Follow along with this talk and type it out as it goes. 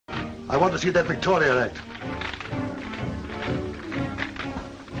I want to see that Victoria act.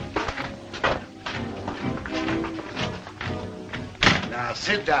 Now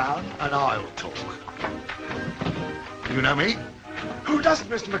sit down and I'll talk. You know me? Who doesn't,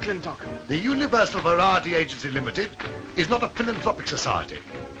 Mr. McLintock? The Universal Variety Agency Limited is not a philanthropic society,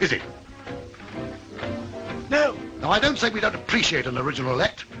 is it? No. Now, I don't say we don't appreciate an original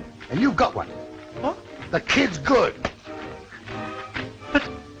act, and you've got one. What? The kid's good. But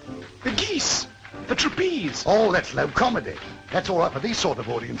the geese, the trapeze. Oh, that's low comedy. That's all right for these sort of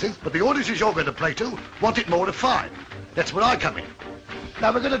audiences, but the audiences you're going to play to want it more refined. That's where I come in.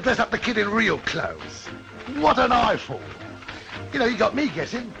 Now, we're going to dress up the kid in real clothes. What an eyeful. You know, he got me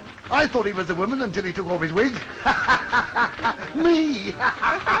guessing. I thought he was a woman until he took off his wig. Me!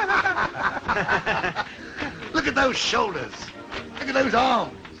 Look at those shoulders. Look at those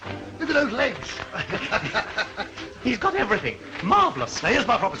arms. Look at those legs. He's got everything. Marvellous. Now, here's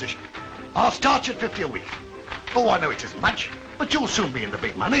my proposition. I'll start you at 50 a week. Oh, I know it isn't much, but you'll soon be in the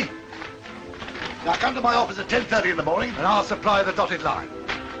big money. Now, come to my office at 10:30 in the morning, and I'll supply the dotted line.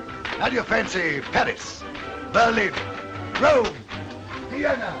 How do you fancy Paris, Berlin, Rome,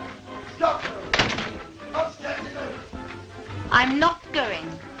 Vienna, Stockholm, Constantinople? I'm not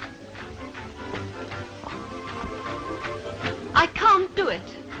going. I can't do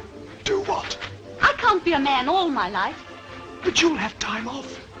it. Do what? I can't be a man all my life. But you'll have time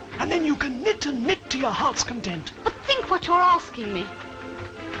off. And then you can knit and knit to your heart's content. But think what you're asking me.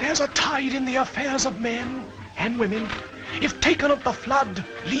 There's a tide in the affairs of men and women. If taken at the flood,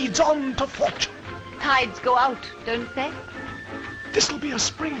 leads on to fortune. Tides go out, don't they? This'll be a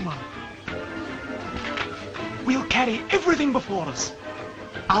spring one. We'll carry everything before us.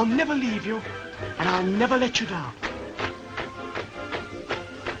 I'll never leave you, and I'll never let you down.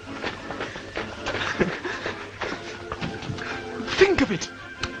 Think of it.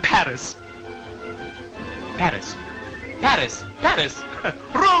 Paris. Paris. Paris. Paris.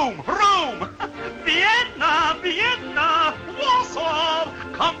 Rome. Rome. Vienna. Vienna.